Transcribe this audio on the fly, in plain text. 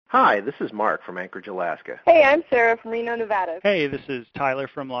Hi, this is Mark from Anchorage, Alaska. Hey, I'm Sarah from Reno, Nevada. Hey, this is Tyler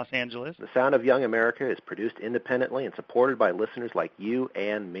from Los Angeles. The Sound of Young America is produced independently and supported by listeners like you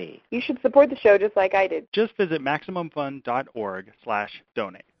and me. You should support the show just like I did. Just visit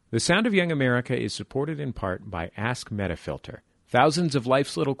MaximumFun.org/donate. The Sound of Young America is supported in part by Ask Metafilter. Thousands of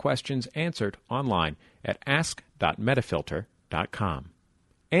life's little questions answered online at ask.metafilter.com.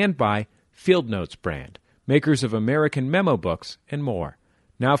 And by Field Notes brand, makers of American memo books and more.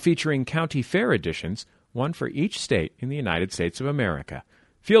 Now featuring county fair editions, one for each state in the United States of America.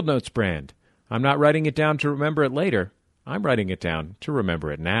 Field Notes brand. I'm not writing it down to remember it later. I'm writing it down to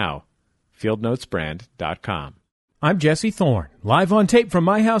remember it now. FieldNotesBrand.com. I'm Jesse Thorne, live on tape from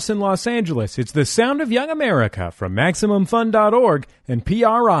my house in Los Angeles. It's the Sound of Young America from MaximumFun.org and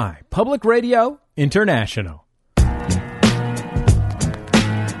PRI, Public Radio International.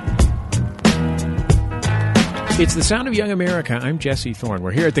 It's the Sound of Young America. I'm Jesse Thorne.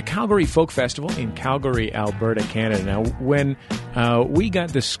 We're here at the Calgary Folk Festival in Calgary, Alberta, Canada. Now, when we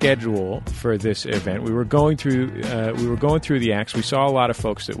got the schedule for this event, we were going through the acts. We saw a lot of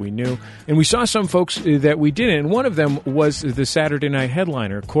folks that we knew, and we saw some folks that we didn't. And one of them was the Saturday night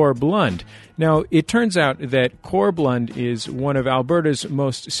headliner, Corb Lund. Now, it turns out that Corb Lund is one of Alberta's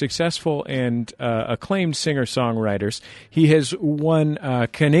most successful and acclaimed singer-songwriters. He has won a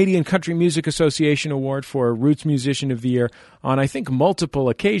Canadian Country Music Association Award for Roots Musician of the Year on, I think, multiple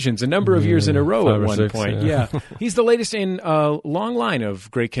occasions, a number of years in a row at one point. Yeah. He's the latest in a long line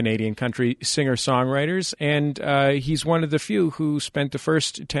of great Canadian country singer-songwriters, and he's one of the few who spent the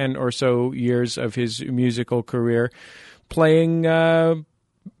first 10 or so years of his musical career playing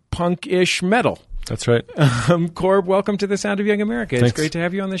punk-ish metal. That's right. Corb, welcome to the Sound of Young America. It's Thanks. great to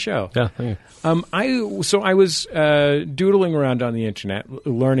have you on the show. Yeah, thank you. I was doodling around on the internet,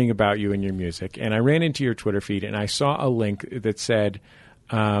 learning about you and your music, and I ran into your Twitter feed, and I saw a link that said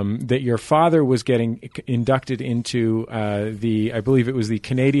that your father was getting inducted into I believe it was the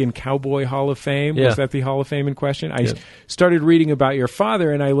Canadian Cowboy Hall of Fame. Yeah. Was that the Hall of Fame in question? I started reading about your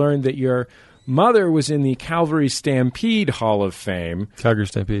father, and I learned that your mother was in the Calgary Stampede Hall of Fame. Calgary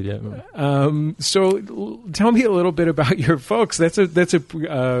Stampede, yeah. So tell me a little bit about your folks. That's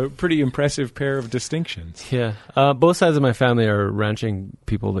a pretty impressive pair of distinctions. Yeah. Both sides of my family are ranching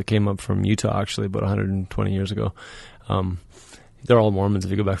people that came up from Utah, actually, about 120 years ago. They're all Mormons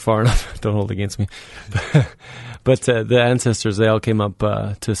if you go back far enough. Don't hold it against me. But the ancestors, they all came up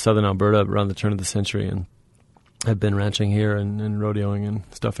to southern Alberta around the turn of the century and I've been ranching here and rodeoing and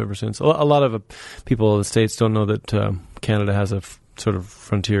stuff ever since. A lot of people in the States don't know that Canada has a sort of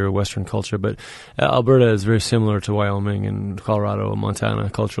frontier Western culture, but Alberta is very similar to Wyoming and Colorado and Montana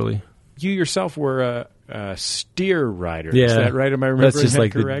culturally. You yourself were a steer rider. Yeah. Is that right? Am I remembering That's just that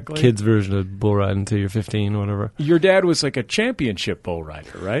like correctly? The kids' version of bull riding until you're 15 or whatever. Your dad was like a championship bull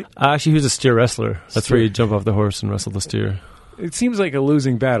rider, right? Actually, he was a steer wrestler. That's where you jump off the horse and wrestle the steer. It seems like a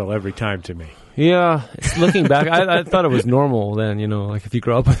losing battle every time to me. Yeah, looking back, I thought it was normal then, like if you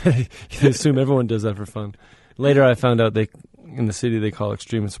grow up with it, you assume everyone does that for fun. Later I found out in the city they call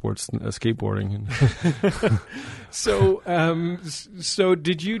extreme sports skateboarding. So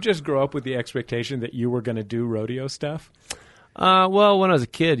did you just grow up with the expectation that you were going to do rodeo stuff? Well, when I was a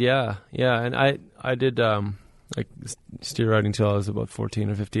kid, yeah. And I did like steer riding until I was about 14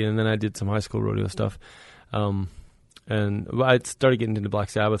 or 15, and then I did some high school rodeo stuff. And I started getting into Black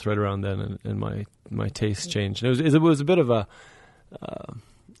Sabbath right around then, and my tastes changed. And it was a bit of an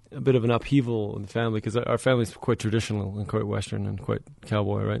upheaval in the family because our family's quite traditional and quite Western and quite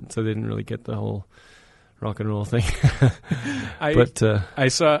cowboy, right? So they didn't really get the whole rock and roll thing. I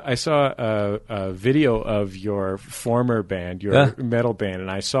saw a video of your former band, your metal band,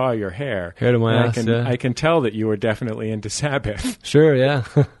 and I saw your hair. Hair to my ass. I can tell that you were definitely into Sabbath. Sure, yeah.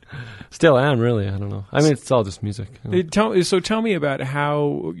 Still am, really. I don't know. I mean, it's all just music. Tell me about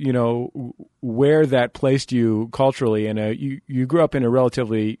how, where that placed you culturally. And you grew up in a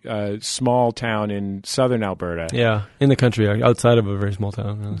relatively small town in southern Alberta. Yeah, in the country, outside of a very small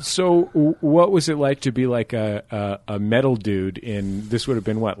town. Yeah. So what was it like to be like a metal dude in, this would have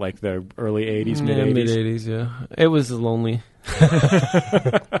been what, like the early 80s, mid-80s? Mid-80s, yeah. It was lonely.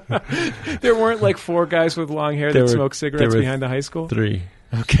 There weren't like four guys with long hair that smoked cigarettes behind the high school? Three.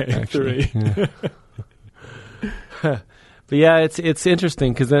 Okay, actually. 3. Yeah. But yeah, it's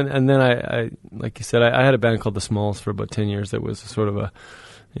interesting because then I like you said, I had a band called The Smalls for about 10 years that was sort of a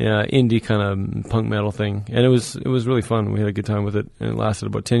indie kind of punk metal thing, and it was really fun. We had a good time with it, and it lasted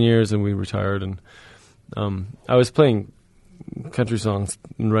about 10 years, and we retired. And I was playing country songs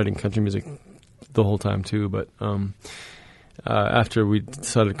and writing country music the whole time too, but after we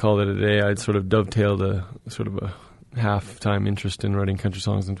decided to call it a day, I'd sort of dovetailed a half-time interest in writing country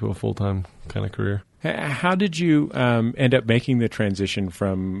songs into a full-time kind of career. How did you end up making the transition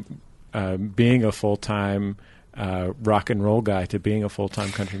from being a full-time rock and roll guy to being a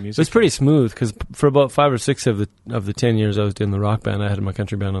full-time country music? It was pretty smooth because for about 5 or 6 of the 10 years I was in the rock band, I had my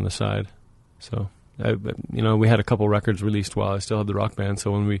country band on the side. So, we had a couple records released while I still had the rock band.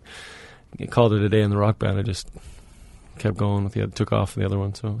 So when we called it a day in the rock band, I just kept going with took off the other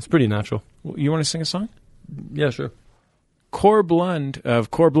one. So it's pretty natural. You want to sing a song? Yeah, sure. Corb Lund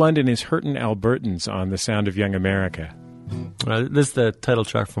of Corb Lund and his Hurtin' Albertans on The Sound of Young America. This is the title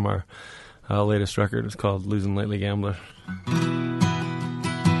track from our latest record. It's called Losing Lately Gambler.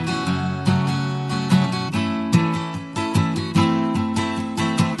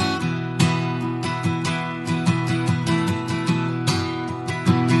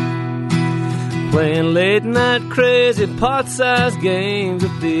 Playing late night crazy pot-sized games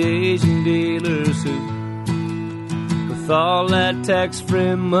with the Asian dealers who, with all that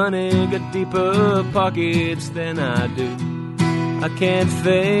tax-free money, got deeper pockets than I do. I can't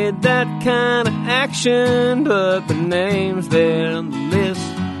fade that kind of action, but the name's there on the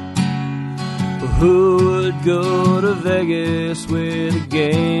list. But who would go to Vegas with a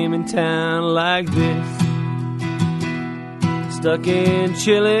game in town like this? Stuck in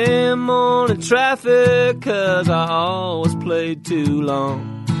chilly morning traffic 'cause I always played too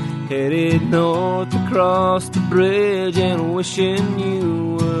long. Headed north across the bridge and wishing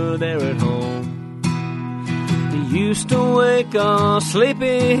you were there at home. You used to wake all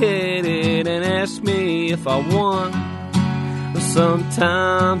sleepy-headed and ask me if I won. But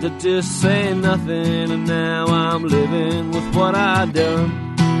sometimes I just say nothing, and now I'm living with what I done.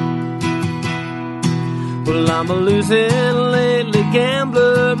 Well, I'm a losing lately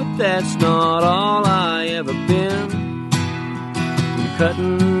gambler, but that's not all I ever been. And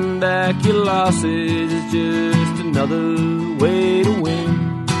cutting back your losses is just another way to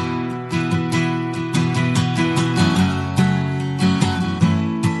win.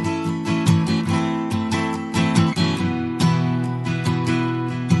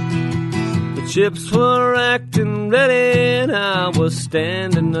 The chips were acting ready and I was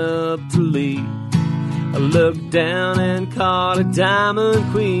standing up to leave. I looked down and caught a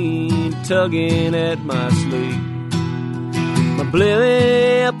diamond queen tugging at my sleeve. My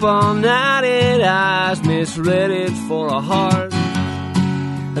bleary up all-nighted eyes misread it for a heart.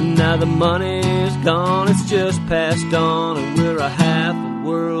 And now the money's gone, it's just passed on, and we're a half a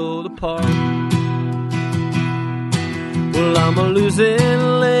world apart. Well, I'm a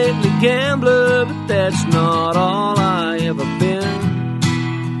losing lately gambler, but that's not all I ever been.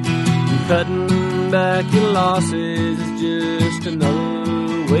 Cutting back your losses is just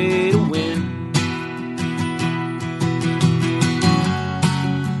another way to win.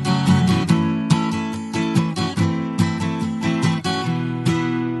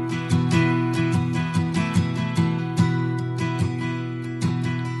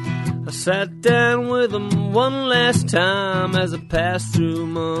 I sat down with them one last time as I passed through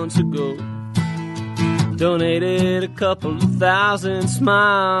months ago. Donated a couple of thousand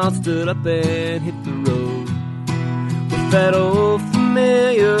smiles, stood up and hit the road. With that old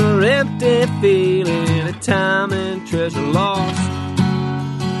familiar empty feeling of time and treasure lost.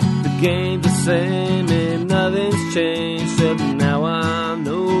 The game's the same and nothing's changed, except now I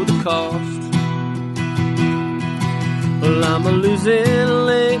know the cost. Well, I'm a losing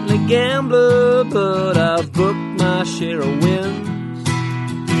lately gambler, but I've booked my share of wins.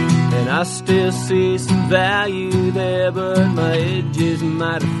 And I still see some value there, but my edges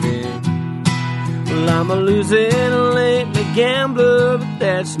might have thin. Well, I'm a losing lately gambler, but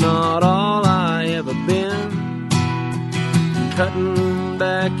that's not all I ever been. And cutting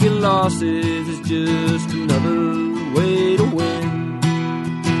back your losses is just another way to win.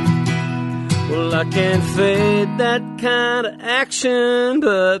 Well, I can't fade that kind of action,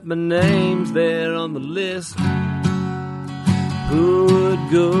 but my name's there on the list. Who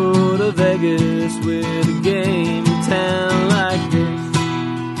would go to Vegas with a game in town like this?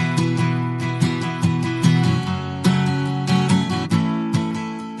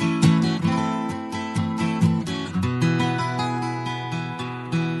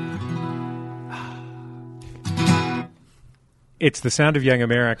 It's The Sound of Young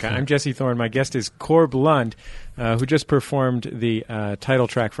America. I'm Jesse Thorne. My guest is Corb Lund, who just performed the title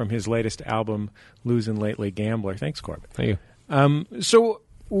track from his latest album, Losing Lately Gambler. Thanks, Corb. Thank you. So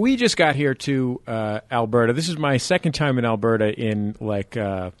we just got here to Alberta. This is my second time in Alberta in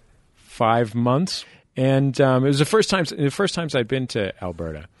 5 months, and it was the first times I'd been to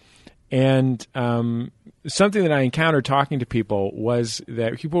Alberta. And something that I encountered talking to people was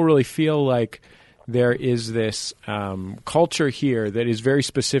that people really feel like there is this culture here that is very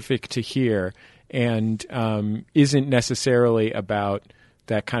specific to here and isn't necessarily about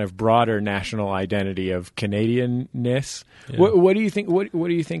that kind of broader national identity of Canadianness. Yeah. What do you think? What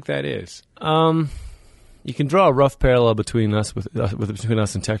do you think that is? You can draw a rough parallel between us between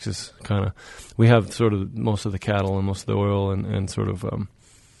us and Texas. Kind of, we have sort of most of the cattle and most of the oil and sort of I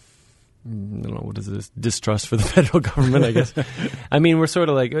don't know, what is this, distrust for the federal government, I guess. I mean, we're sort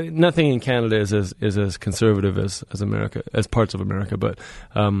of like, nothing in Canada is as conservative as America, as parts of America, but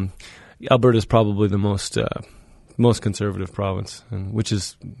Alberta is probably the most conservative province, and which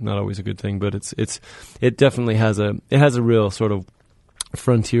is not always a good thing, but it definitely has a real sort of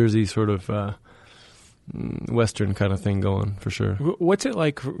frontiersy sort of Western kind of thing going, for sure. What's it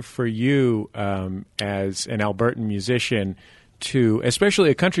like for you as an Albertan musician, especially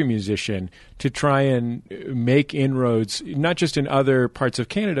a country musician, to try and make inroads, not just in other parts of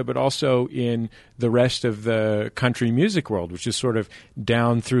Canada, but also in the rest of the country music world, which is sort of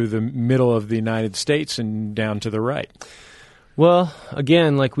down through the middle of the United States and down to the right? Well,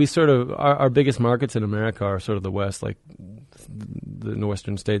 again, like we sort of, our biggest markets in America are sort of the West, like the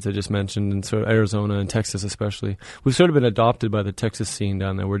northwestern states I just mentioned, and sort of Arizona and Texas especially. We've sort of been adopted by the Texas scene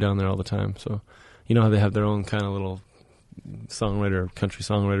down there. We're down there all the time. So you know how they have their own kind of little country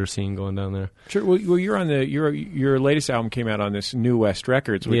songwriter scene going down there. Sure. Well, you're on your latest album came out on this New West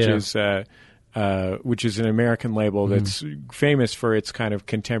Records, which is an American label that's famous for its kind of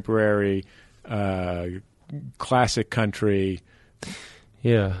contemporary, classic country.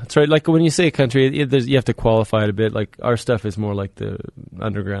 Yeah, that's right. Like when you say country, you have to qualify it a bit. Like our stuff is more like the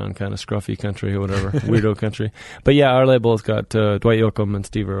underground kind of scruffy country or whatever, weirdo country. But yeah, our label's got Dwight Yoakam and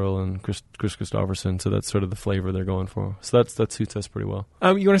Steve Earle and Chris Christopherson, so that's sort of the flavor they're going for. So that suits us pretty well.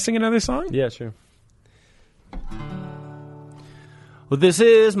 You want to sing another song? Yeah, sure. Well, this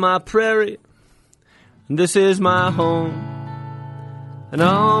is my prairie, and this is my home, and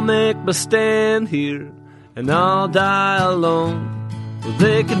I'll make my stand here, and I'll die alone. Well,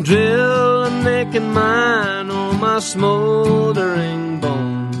 they can drill and they can mine all my smoldering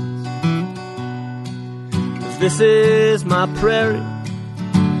bones. 'Cause this is my prairie,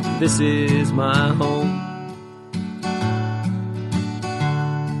 this is my home.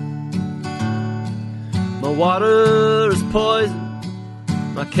 My water is poison,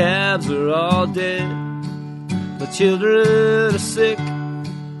 my calves are all dead, my children are sick,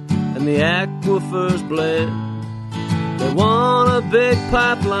 and the aquifer's bled. They want a big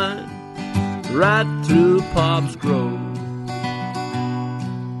pipeline right through Pop's Grove.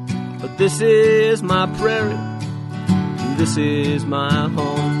 But this is my prairie, and this is my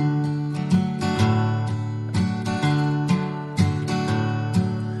home.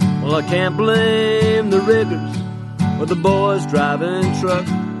 Well, I can't blame the riggers or the boys driving truck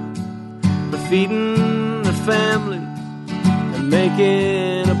for feeding their families and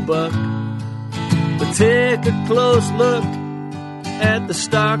making a buck. But take a close look at the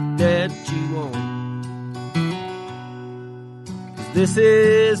stock that you own. 'Cause this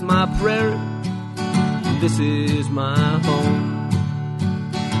is my prairie, and this is my home.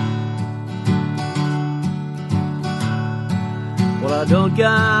 Well, I don't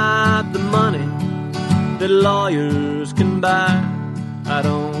got the money that lawyers can buy. I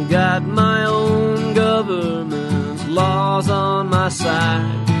don't got my own government's laws on my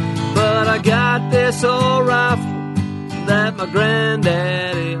side. But I got this old rifle that my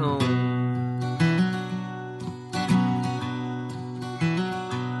granddaddy owned.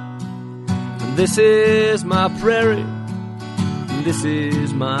 And this is my prairie, and this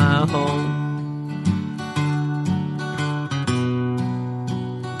is my home.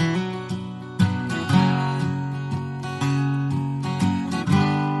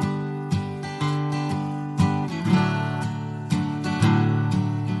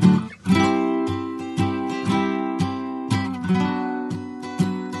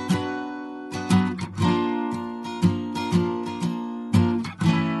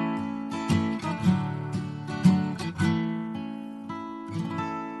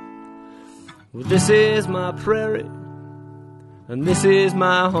 This is my prairie, and this is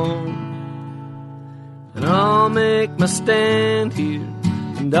my home, and I'll make my stand here,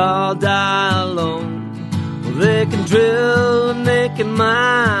 and I'll die alone. Well, they can drill and they can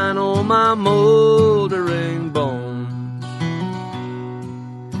mine all my moldering bones.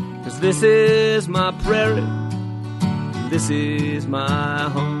 'Cause this is my prairie, and this is my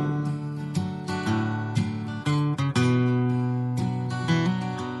home.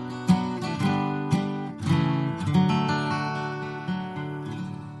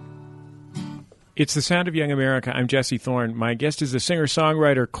 It's the Sound of Young America. I'm Jesse Thorne. My guest is the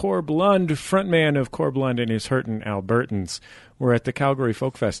singer-songwriter Corb Lund, frontman of Corb Lund and his Hurtin' Albertans. We're at the Calgary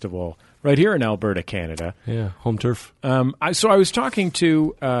Folk Festival right here in Alberta, Canada. Yeah, home turf. I was talking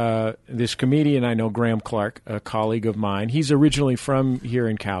to this comedian I know, Graham Clark, a colleague of mine. He's originally from here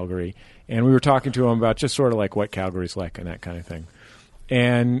in Calgary, and we were talking to him about just sort of like what Calgary's like and that kind of thing.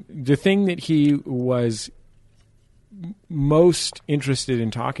 And the thing that he was most interested in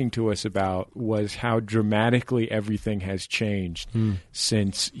talking to us about was how dramatically everything has changed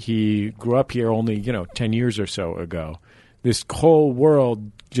since he grew up here only, 10 years or so ago. This whole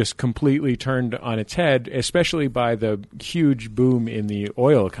world just completely turned on its head, especially by the huge boom in the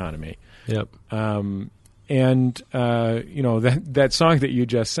oil economy. Yep. That song that you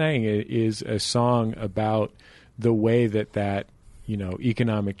just sang is a song about the way that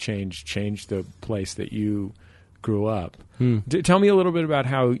economic change changed the place that you grew up. Tell me a little bit about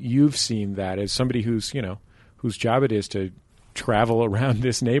how you've seen that as somebody whose job it is to travel around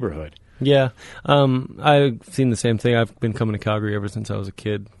this neighborhood. Yeah, I've seen the same thing. I've been coming to Calgary ever since I was a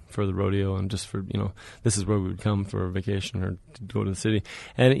kid for the rodeo and just for, this is where we would come for a vacation or to go to the city.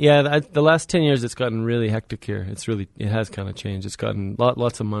 And yeah, the last 10 years it's gotten really hectic here. It has kind of changed. It's gotten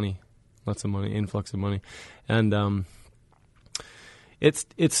lots of money, influx of money. And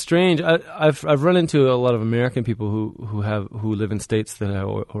it's strange. I've run into a lot of American people who live in states that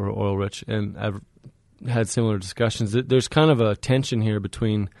are oil rich, and I've had similar discussions. There's kind of a tension here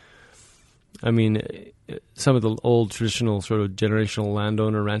between, some of the old traditional sort of generational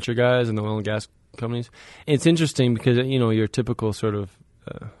landowner rancher guys and the oil and gas companies. It's interesting because your typical sort of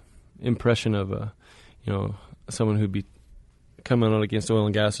impression of someone who'd be coming out against oil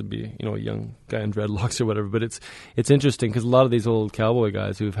and gas would be a young guy in dreadlocks or whatever. But it's interesting because a lot of these old cowboy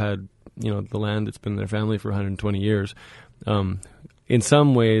guys who've had the land that's been their family for 120 years, in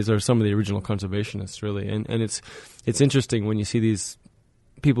some ways are some of the original conservationists, really. And it's interesting when you see these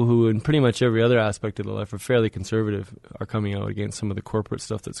people who in pretty much every other aspect of their life are fairly conservative are coming out against some of the corporate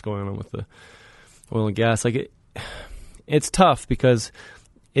stuff that's going on with the oil and gas. It's tough because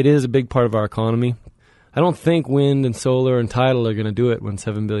it is a big part of our economy. I don't think wind and solar and tidal are going to do it when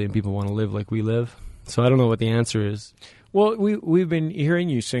 7 billion people want to live like we live. So I don't know what the answer is. Well, we've been hearing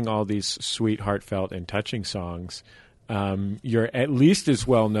you sing all these sweet, heartfelt, and touching songs. You're at least as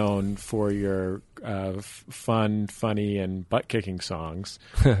well known for your funny, and butt-kicking songs.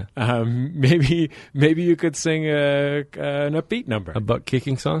 Maybe you could sing an upbeat number. A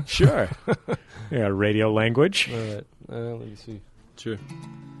butt-kicking song? Sure. Yeah, radio language. All right. Let me see. Sure.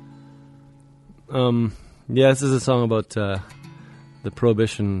 This is a song about the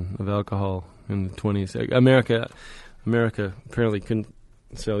prohibition of alcohol in the 20s. America apparently couldn't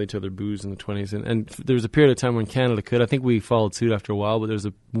sell each other booze in the 20s. And there was a period of time when Canada could. I think we followed suit after a while, but there was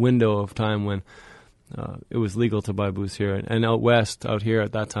a window of time when it was legal to buy booze here. And out west, out here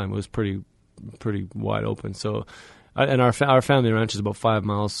at that time, it was pretty wide open. So, and our family ranch is about 5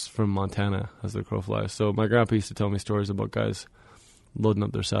 miles from Montana, as the crow flies. So my grandpa used to tell me stories about guys loading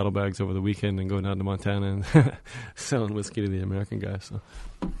up their saddlebags over the weekend and going down to Montana and selling whiskey to the American guys. So.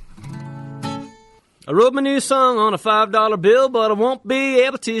 I wrote my new song on a $5 bill, but I won't be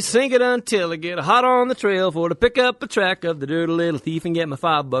able to sing it until I get hot on the trail for to pick up a track of the dirty little thief and get my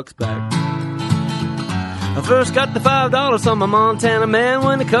 $5 back. I first got the $5 on my Montana man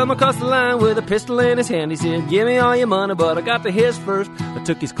when he come across the line with a pistol in his hand. He said, "Give me all your money," but I got to his first. I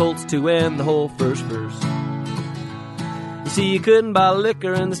took his Colts too and the whole first verse. See, you couldn't buy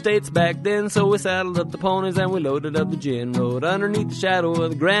liquor in the States back then, so we saddled up the ponies and we loaded up the gin. Rode underneath the shadow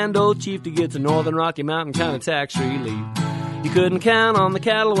of the grand old chief to get to Northern Rocky Mountain kind of tax relief. You couldn't count on the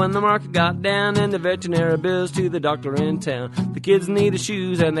cattle when the market got down, and the veterinary bills to the doctor in town. The kids needed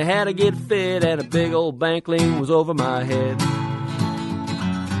shoes and they had to get fed, and a big old bank lien was over my head.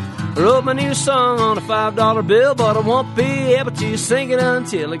 I wrote my new song on a $5 bill, but I won't be able to sing it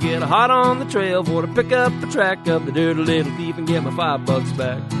until I get hot on the trail for to pick up a track of the dirty little thief and get my $5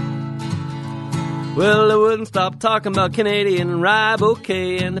 back. Well, I wouldn't stop talking about Canadian rye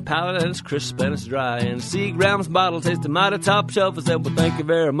bouquet and the palate that's crisp and it's dry, and the Seagram's bottle tasted mighty top shelf. I said, "Well, thank you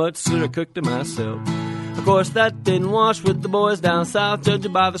very much, sir, I cooked it myself." Of course, that didn't wash with the boys down south,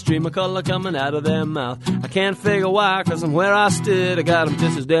 judging by the stream of color coming out of their mouth. I can't figure why, 'cause from where I stood, I got them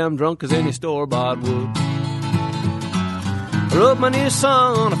just as damn drunk as any store-bought would. I wrote my new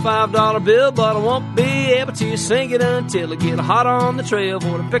song on a $5 bill, but I won't be able to sing it until I get hot on the trail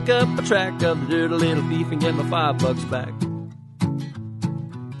for to pick up a track of the dirty little thief and get my $5 back.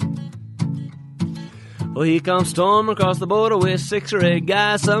 Well, he comes storming across the border with 6 or 8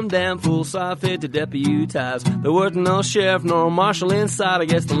 guys, some damn fool saw fit to deputize. There wasn't no sheriff nor marshal inside. I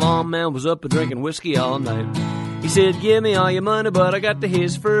guess the lawman was up and drinking whiskey all night. He said, give me all your money, but I got to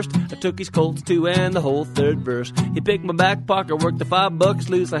his first. I took his Colts too and the whole 3rd verse. He picked my back pocket, worked the $5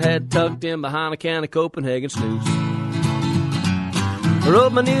 loose I had tucked in behind a can of Copenhagen snooze. I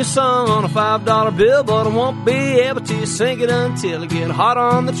wrote my new song on a $5 bill, but I won't be able to sing it until I get hot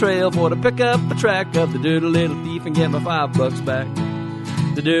on the trail for to pick up a track of the dirty little thief and get my $5 back.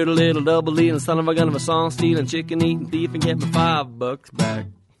 The dirty little double-dealing son of a gun of a song-stealing, chicken-eating thief and get my $5 back.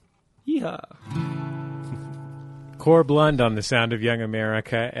 Yeehaw. Corb Lund on the Sound of Young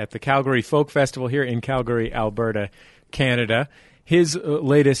America at the Calgary Folk Festival here in Calgary, Alberta, Canada. His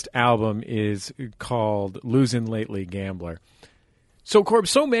latest album is called Losin' Lately Gambler. So, Corb,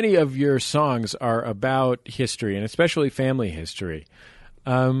 so many of your songs are about history, and especially family history.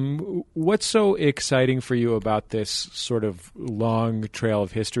 What's so exciting for you about this sort of long trail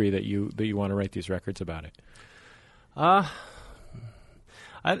of history that you want to write these records about it? I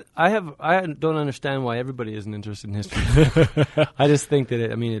don't understand why everybody isn't interested in history. I just think that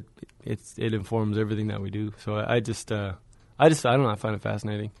it informs everything that we do. So I don't know. I find it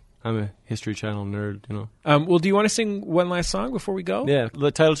fascinating. I'm a History Channel nerd, you know. Well, do you want to sing one last song before we go? Yeah, the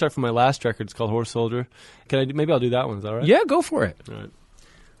title track from my last record is called Horse Soldier. Maybe I'll do that one. Is that all right? Yeah, go for it. All right.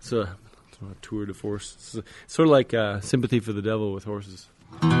 It's a tour de force. It's sort of like Sympathy for the Devil with horses.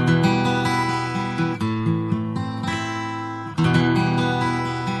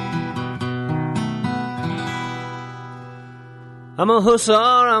 I'm a hussar,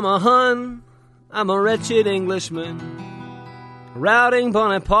 I'm a Hun, I'm a wretched Englishman, routing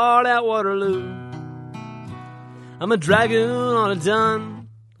Bonaparte at Waterloo. I'm a dragoon on a dun,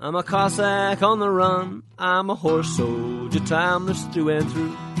 I'm a Cossack on the run, I'm a horse soldier, timeless through and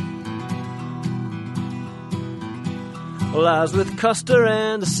through. Well, I was with Custer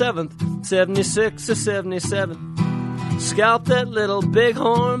and the 7th, 76 or 77, scalped that little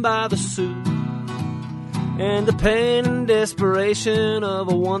bighorn by the Sioux. And the pain and desperation of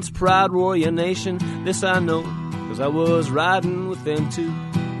a once proud warrior nation, this I know, 'cause I was riding with them too.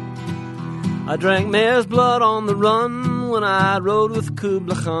 I drank mare's blood on the run when I rode with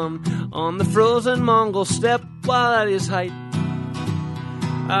Kubla Khan on the frozen Mongol steppe while at his height.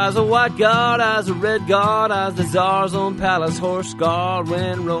 I was a white guard, I was a red guard, I was the Tsar's own palace horse guard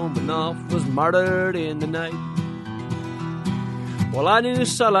when Romanov was martyred in the night. Well, I knew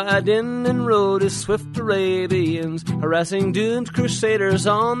Saladin and rode his swift Arabians, harassing doomed crusaders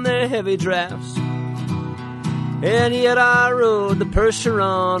on their heavy drafts. And yet I rode the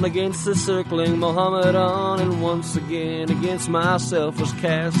Percheron against the circling Mohammedan, and once again against myself was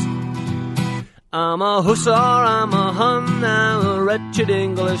cast. I'm a hussar, I'm a Hun, I'm a wretched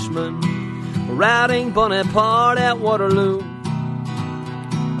Englishman, routing Bonaparte at Waterloo.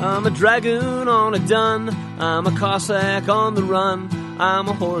 I'm a dragoon on a dun, I'm a Cossack on the run, I'm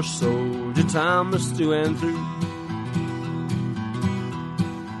a horse soldier, timeless through and through.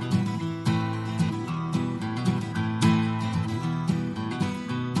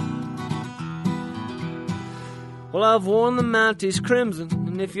 Well, I've worn the Mounties crimson,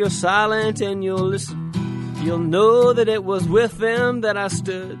 and if you're silent and you'll listen, you'll know that it was with them that I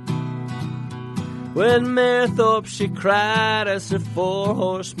stood. When Mare Thorpe she cried as her 4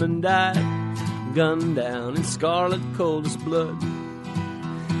 horsemen died, gunned down in scarlet coldest blood.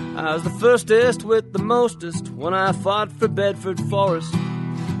 I was the firstest with the mostest when I fought for Bedford Forest,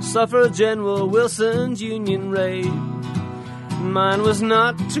 suffered General Wilson's Union raid. Mine was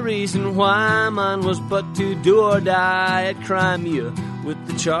not to reason why, mine was but to do or die at Crimea with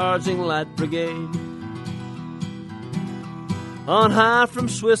the charging light brigade. On high from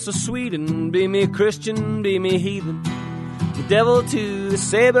Swiss or Sweden, be me Christian, be me heathen, the devil to the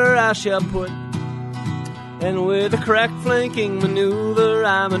saber I shall put. And with a crack flanking maneuver,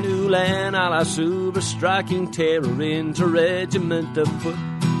 I'm an Ulan a la Suba, striking terror into regiment of foot.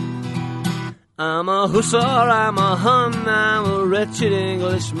 I'm a hussar, I'm a Hun, I'm a wretched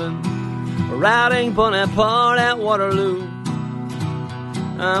Englishman, routing Bonaparte at Waterloo.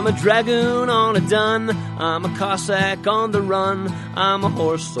 I'm a dragoon on a dun, I'm a Cossack on the run, I'm a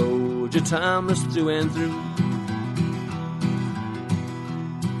horse soldier, timeless through and through.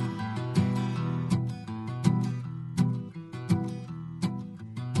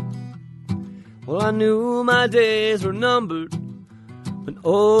 Well, I knew my days were numbered when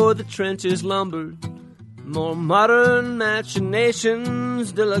o'er the trenches lumbered more modern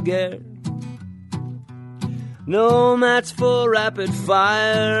machinations de la guerre. No match for rapid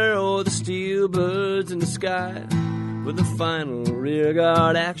fire or the steel birds in the sky. With a final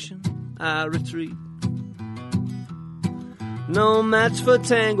rearguard action, I retreat. no match for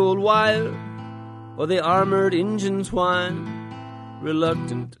tangled wire or the armored engine's whine.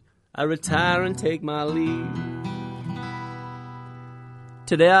 Reluctant, I retire and take my leave.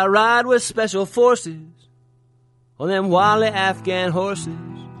 Today I ride with special forces on them wily Afghan horses.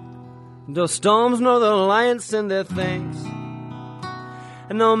 Though storms nor the lions send their thanks,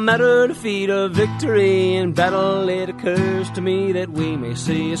 and no matter defeat or victory in battle, it occurs to me that we may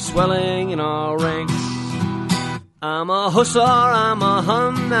see a swelling in our ranks. I'm a hussar, I'm a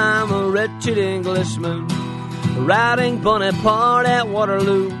Hun, I'm a wretched Englishman, riding Bonaparte at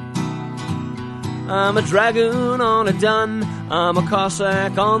Waterloo. I'm a dragoon on a dun, I'm a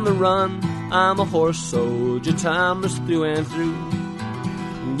Cossack on the run, I'm a horse soldier, timeless through and through.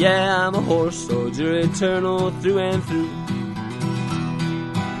 Yeah, I'm a horse soldier, eternal through and through.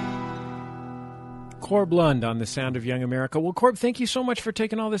 Corb Lund on The Sound of Young America. Well, Corb, thank you so much for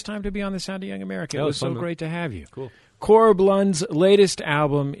taking all this time to be on The Sound of Young America. It was so great to have you. Cool. Corb Lund's latest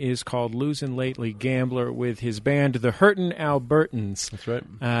album is called Losin' Lately Gambler with his band, the Hurtin' Albertans. That's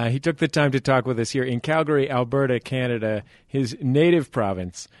right. He took the time to talk with us here in Calgary, Alberta, Canada, his native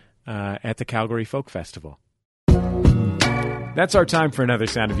province, at the Calgary Folk Festival. That's our time for another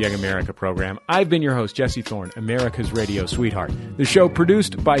Sound of Young America program. I've been your host, Jesse Thorne, America's radio sweetheart. The show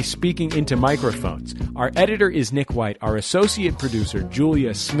produced by Speaking Into Microphones. Our editor is Nick White. Our associate producer,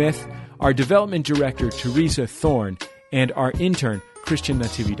 Julia Smith. Our development director, Teresa Thorne. And our intern, Christian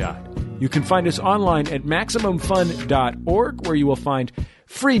Natividad. You can find us online at MaximumFun.org, where you will find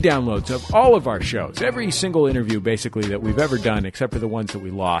free downloads of all of our shows. Every single interview, basically, that we've ever done, except for the ones that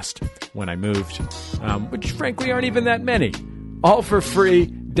we lost when I moved, which frankly aren't even that many. All for free,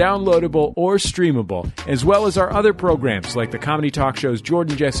 downloadable, or streamable, as well as our other programs like the comedy talk shows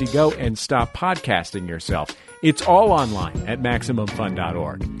Jordan Jesse Go and Stop Podcasting Yourself. It's all online at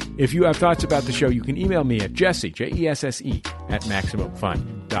MaximumFun.org. If you have thoughts about the show, you can email me at Jesse, Jesse, at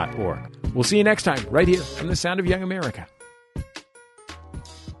MaximumFun.org. We'll see you next time, right here on The Sound of Young America.